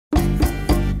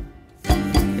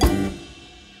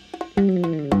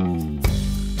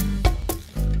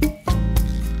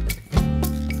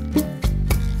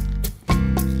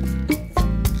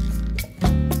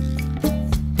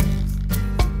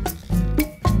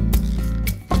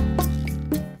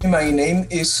my name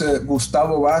is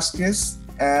Gustavo Vasquez,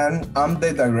 and I'm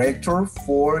the director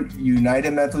for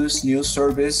United Methodist News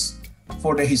Service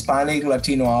for the Hispanic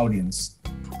Latino audience.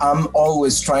 I'm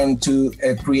always trying to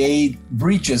create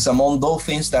bridges among those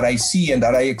things that I see and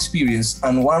that I experience,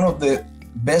 and one of the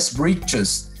best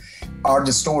bridges are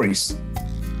the stories.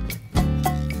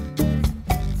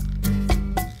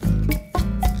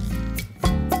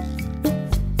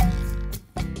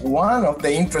 One of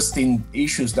the interesting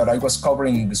issues that I was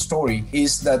covering in the story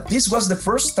is that this was the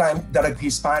first time that a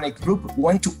Hispanic group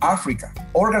went to Africa,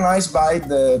 organized by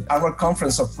the Annual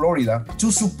Conference of Florida to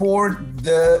support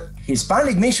the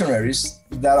Hispanic missionaries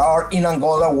that are in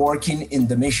Angola working in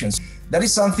the missions. That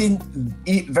is something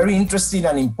very interesting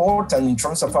and important in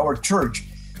terms of our church.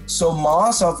 So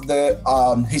most of the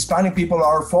Hispanic people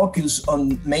are focused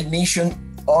on main mission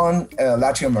on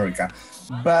Latin America.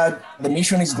 But the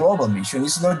mission is global mission.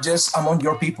 It's not just among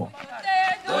your people.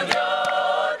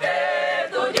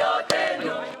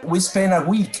 We spent a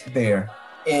week there,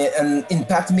 and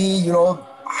impact me,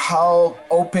 how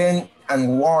open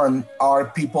and warm are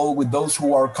people with those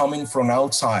who are coming from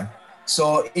outside.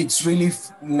 So it's really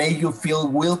made you feel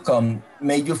welcome,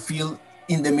 made you feel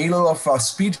in the middle of a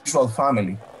spiritual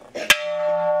family.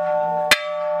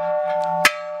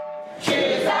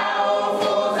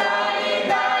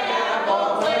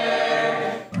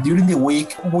 During the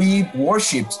week, we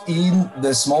worshipped in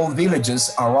the small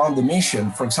villages around the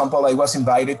mission. For example, I was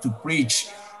invited to preach.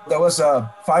 That was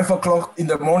a 5 o'clock in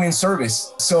the morning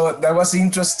service. So that was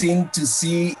interesting to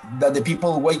see that the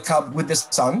people wake up with the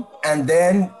sun, and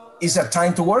then it's a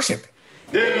time to worship.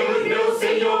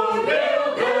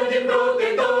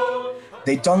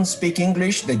 They don't speak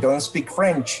English, they don't speak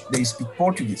French, they speak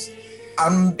Portuguese.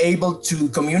 I'm able to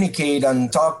communicate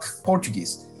and talk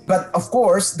Portuguese. But of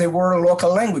course, they were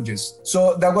local languages.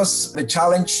 So that was the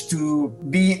challenge, to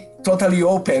be totally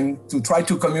open, to try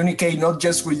to communicate not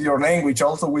just with your language,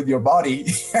 also with your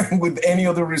body and with any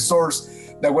other resource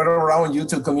that were around you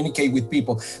to communicate with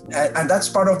people. And that's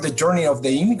part of the journey of the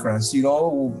immigrants.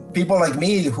 People like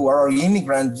me who are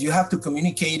immigrants, you have to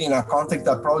communicate in a context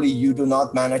that probably you do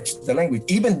not manage the language.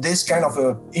 Even this kind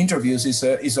of interviews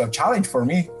is a challenge for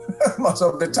me most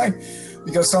of the time,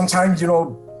 because sometimes,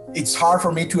 it's hard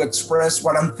for me to express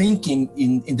what I'm thinking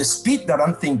in the speed that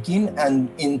I'm thinking and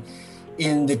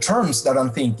in the terms that I'm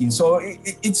thinking. So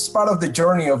it's part of the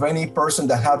journey of any person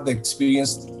that have the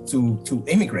experience to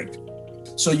immigrate.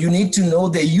 So you need to know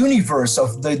the universe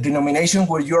of the denomination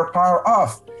where you're part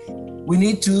of. We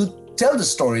need to tell the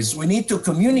stories. We need to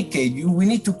communicate. We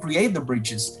need to create the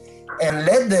bridges and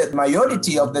let the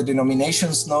majority of the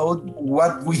denominations know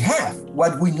what we have,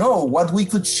 what we know, what we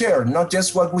could share, not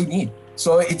just what we need.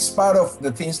 So it's part of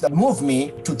the things that move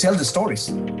me to tell the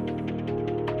stories.